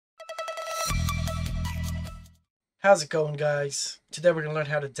How's it going, guys? Today we're going to learn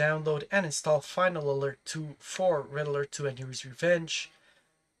how to download and install Final Alert 2 for Red Alert 2 and Yuri's Revenge.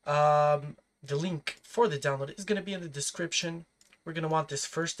 The link for the download is going to be in the description. We're going to want this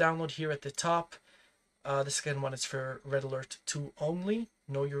first download here at the top. The second one is for Red Alert 2 only,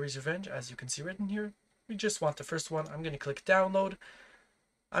 no Yuri's Revenge, as you can see written here. We just want the first one. I'm going to click download.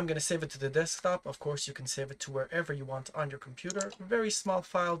 I'm going to save it to the desktop. Of course, you can save it to wherever you want on your computer. Very small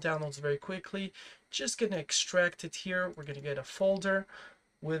file, downloads very quickly. Just going to extract it here. We're going to get a folder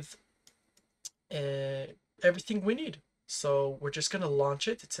with everything we need. So we're just going to launch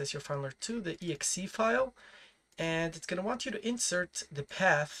it. It says your Final Alert 2, the exe file. And it's going to want you to insert the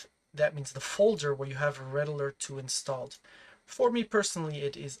path. That means the folder where you have Red Alert 2 installed. For me personally,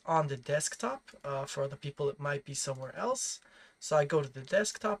 it is on the desktop. For other people, it might be somewhere else. So I go to the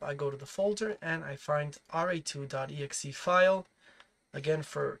desktop, I go to the folder, and I find ra2.exe file. Again,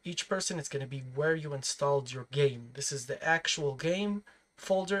 for each person, it's going to be where you installed your game. This is the actual game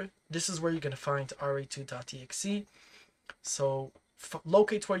folder. This is where you're going to find ra2.exe. So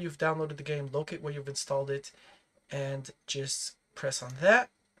locate where you've downloaded the game, locate where you've installed it, and just press on that.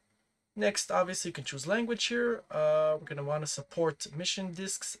 Next, obviously, you can choose language here. We're going to want to support mission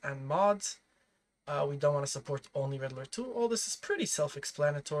disks and mods. We don't want to support only Red Alert 2. All this is pretty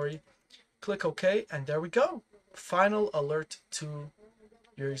self-explanatory. Click OK, and there we go. Final Alert 2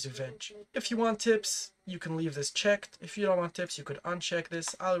 Yuri's Revenge. If you want tips, you can leave this checked. If you don't want tips, you could uncheck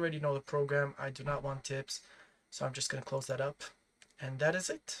this. I already know the program. I do not want tips. So I'm just going to close that up. And that is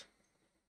it.